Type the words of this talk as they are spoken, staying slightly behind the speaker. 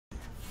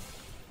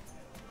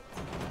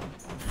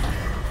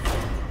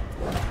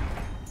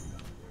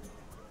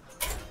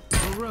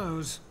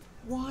Morose,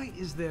 why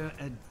is there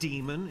a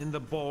demon in the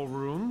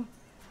ballroom?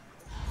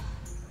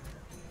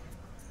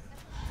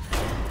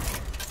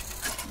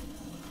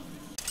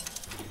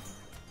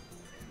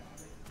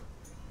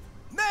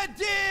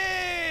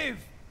 Medivh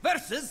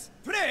versus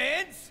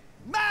Prince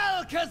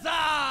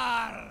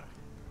Malchezaar!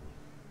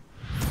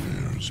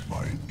 Here's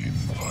my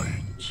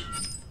invite.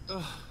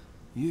 Ugh,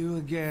 you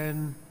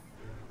again.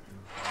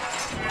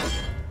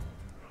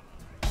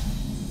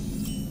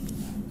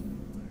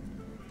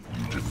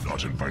 You did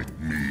not invite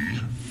me.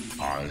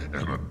 I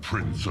am a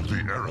prince of the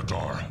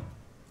Eredar.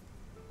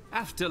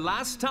 After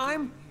last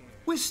time,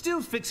 we're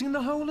still fixing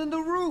the hole in the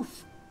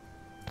roof.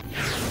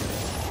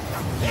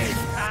 Hey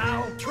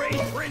pal,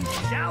 Trade Prince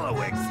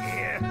Shallowix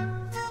here.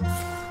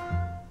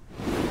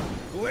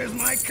 Where's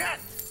my cut?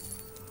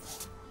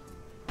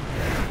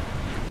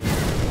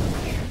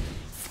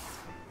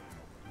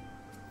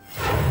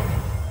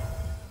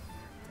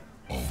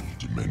 All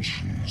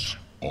dimensions,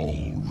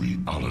 all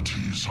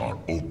realities are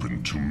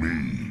open to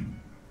me.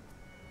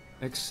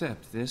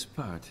 Except this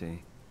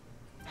party.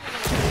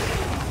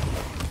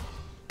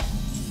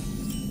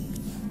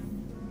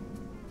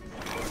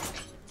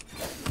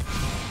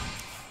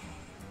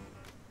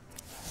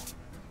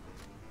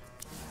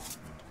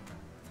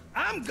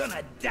 I'm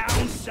gonna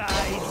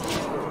downsize.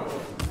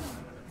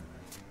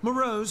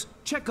 Morose,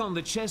 check on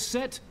the chess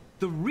set.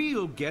 The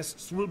real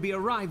guests will be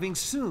arriving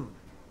soon.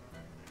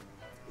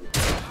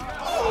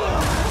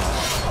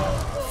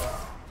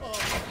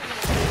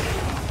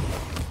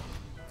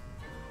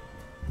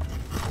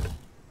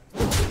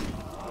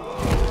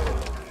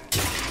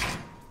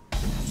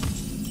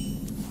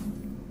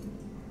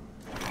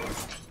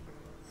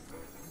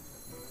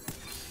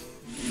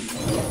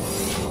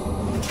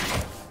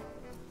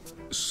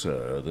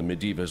 Sir, the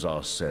Medivhs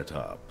are set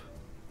up.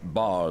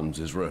 Barnes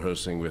is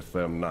rehearsing with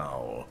them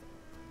now.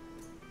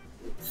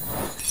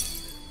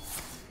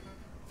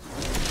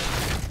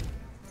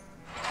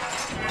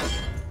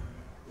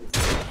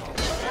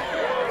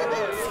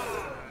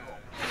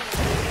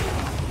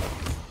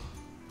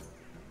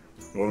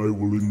 I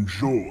will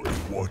enjoy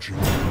watching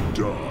you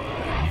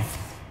die.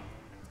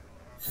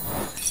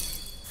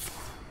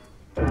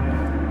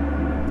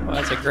 Well,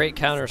 that's a great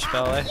counter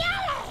spell, eh?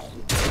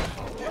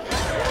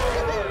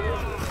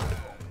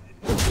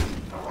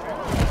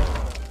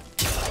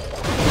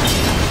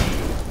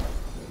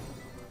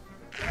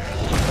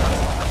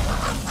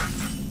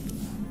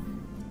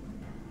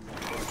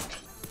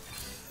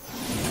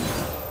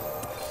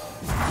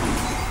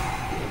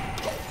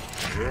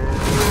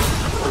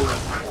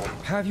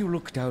 Have you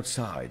looked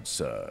outside,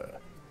 sir?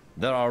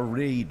 There are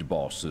raid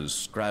bosses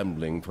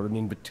scrambling for an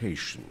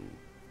invitation.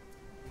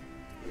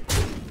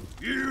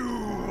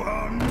 You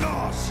are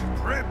not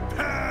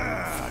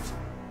prepared!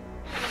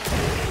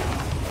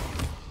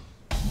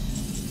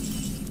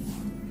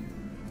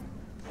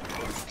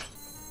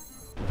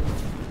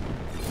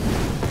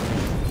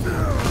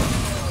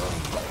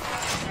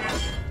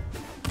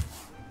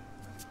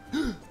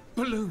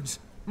 Balloons!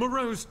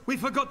 Morose, we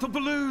forgot the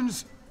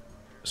balloons!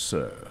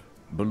 Sir,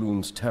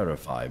 balloons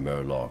terrify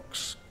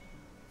Murlocs.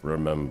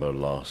 Remember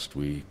last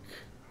week?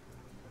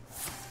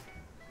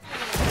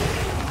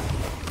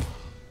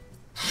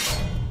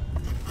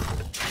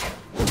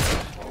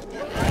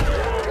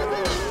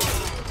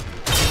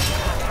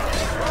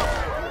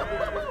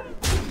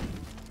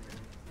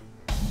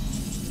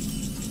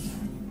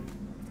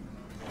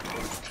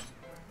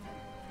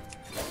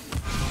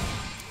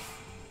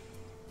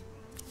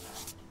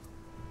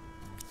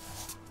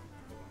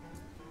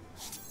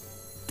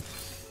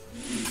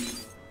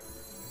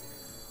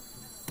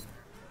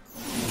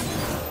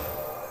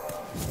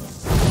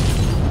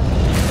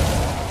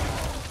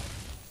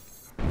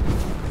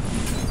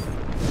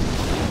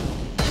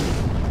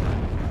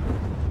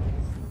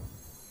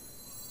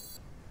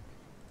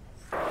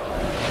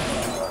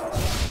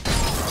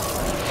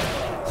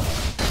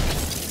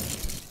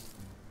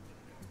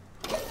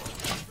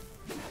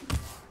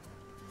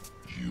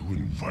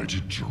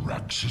 Invited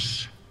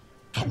Jaraxxus?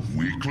 The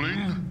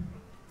weakling?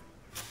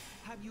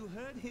 Have you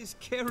heard his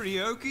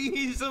karaoke?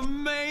 He's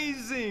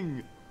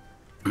amazing!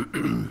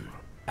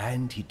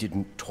 And he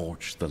didn't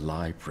torch the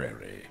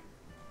library.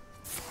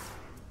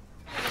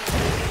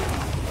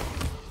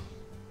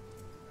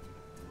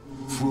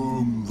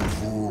 From the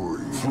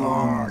void,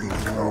 I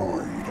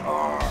come.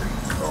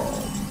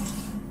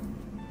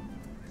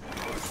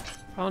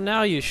 Oh,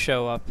 now you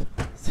show up.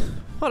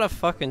 What a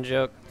fucking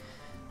joke.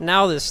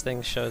 Now this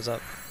thing shows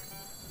up.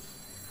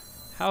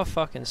 How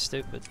fucking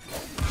stupid.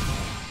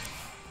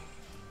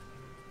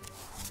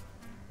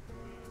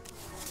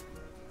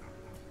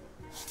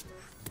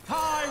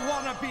 I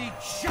wanna be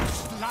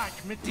just like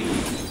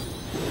Medivh.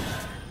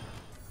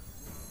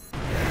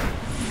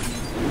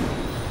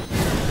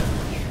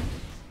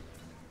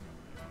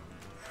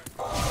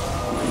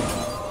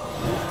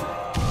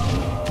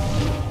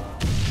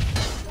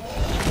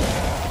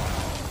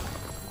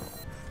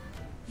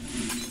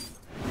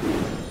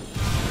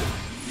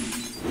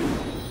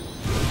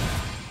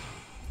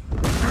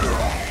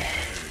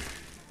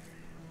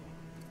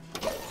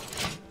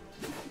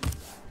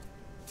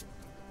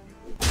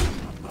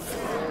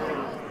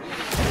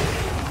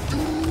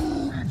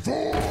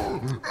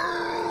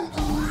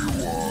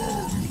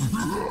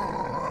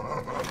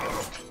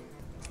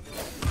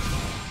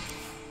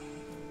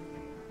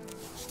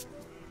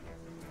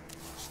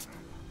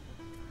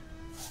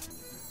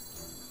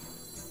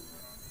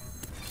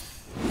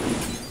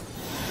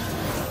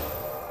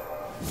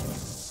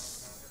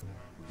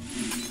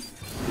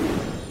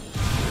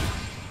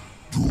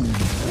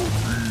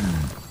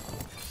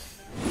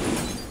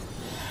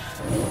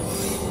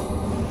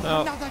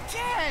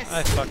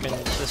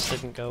 This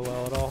didn't go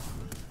well at all.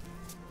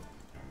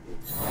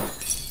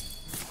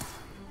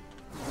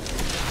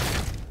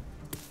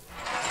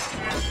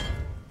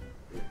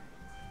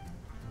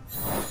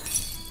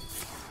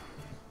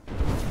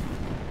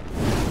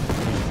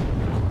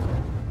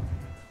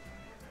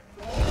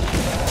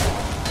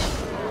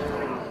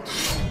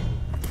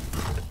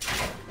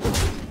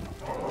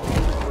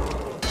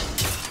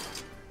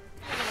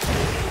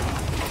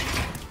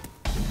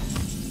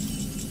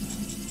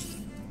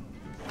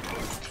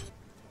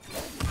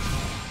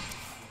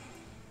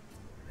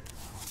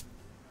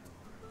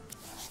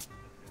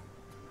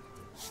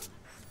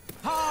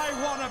 I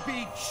wanna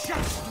be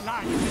just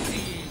like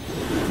Medivh.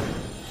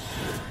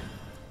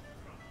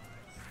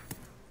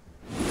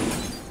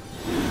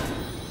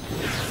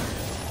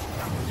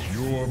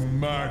 Your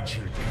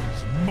magic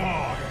is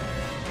mine.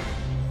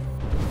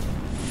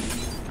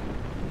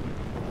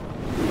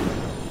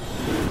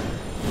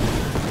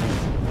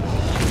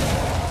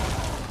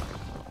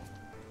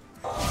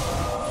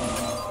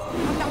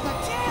 Another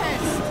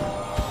chest!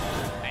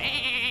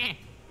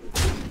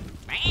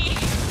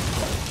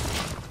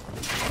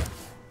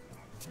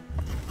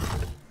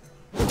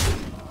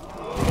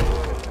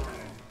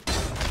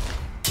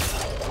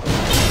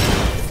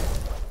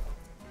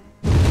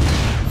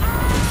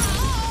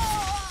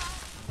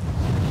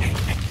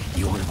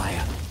 You want to buy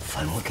a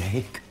funnel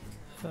cake?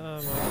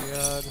 Oh my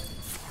god.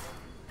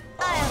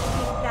 I'll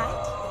take that.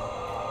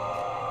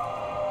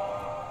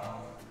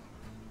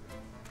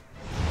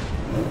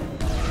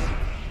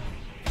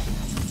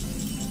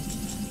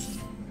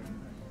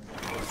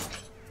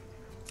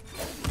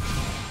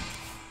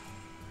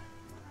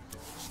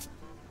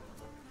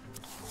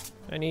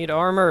 I need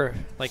armor,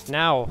 like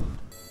now.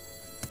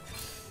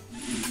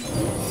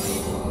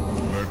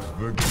 Let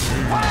the game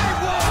begin.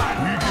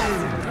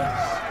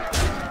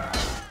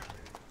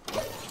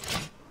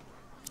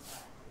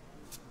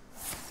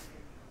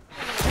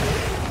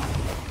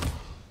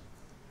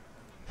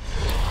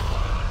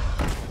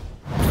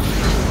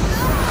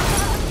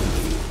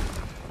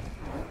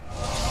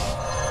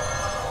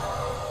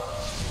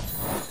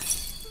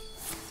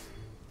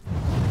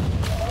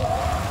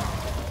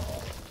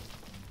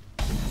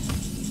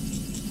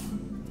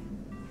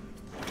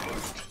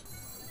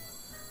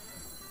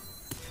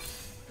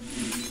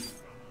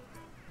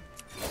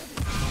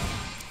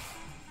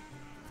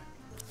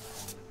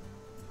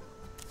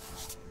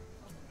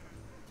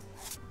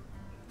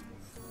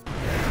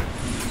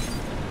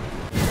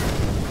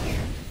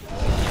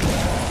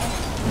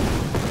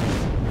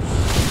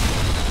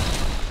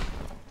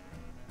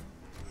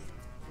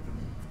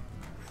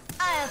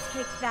 I'll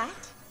take that.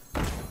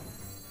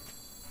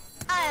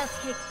 I'll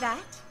take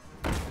that.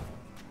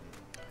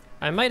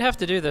 I might have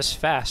to do this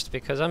fast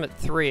because I'm at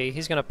 3.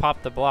 He's gonna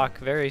pop the block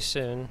very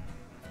soon.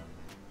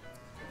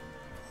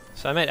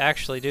 So I might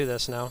actually do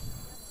this now.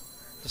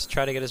 Just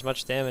try to get as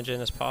much damage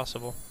in as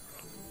possible.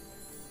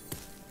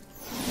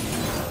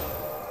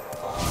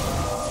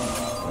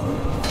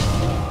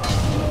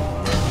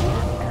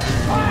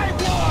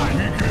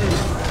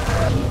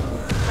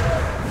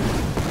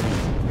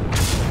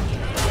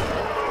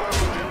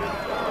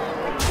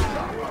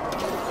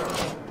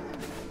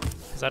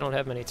 Because I don't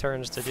have many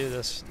turns to do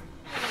this.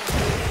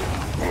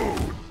 Who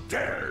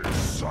dares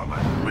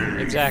summon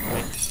me?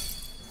 Exactly.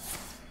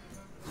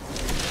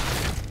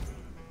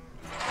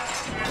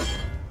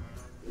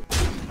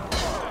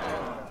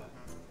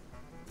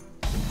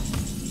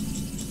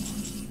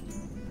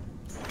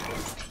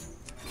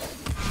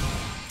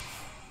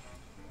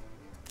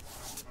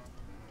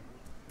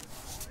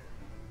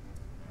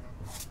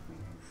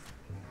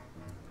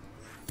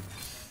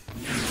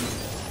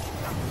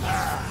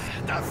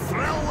 The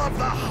thrill of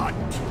the hunt.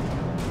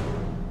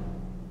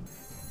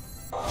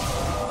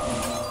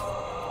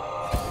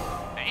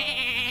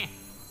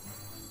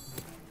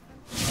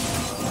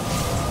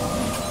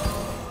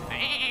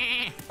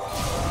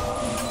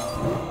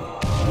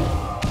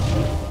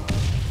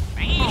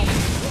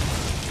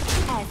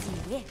 As you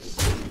wish.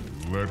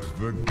 Let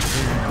the game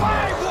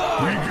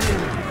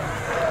begin.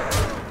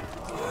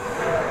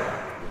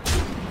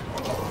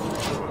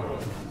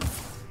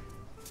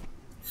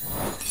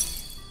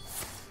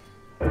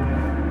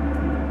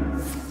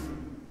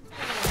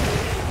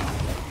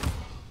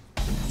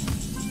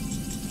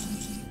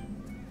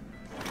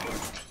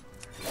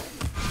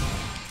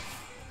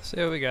 See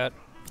what we got.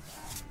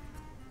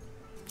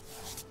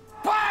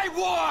 Buy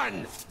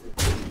one!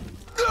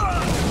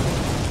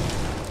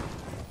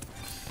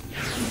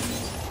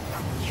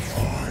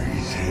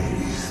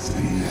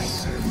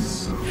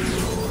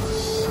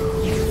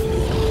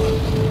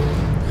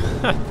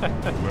 Let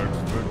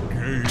the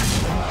game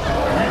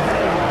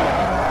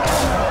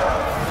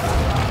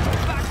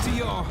Back to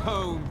your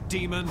home,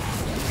 demon.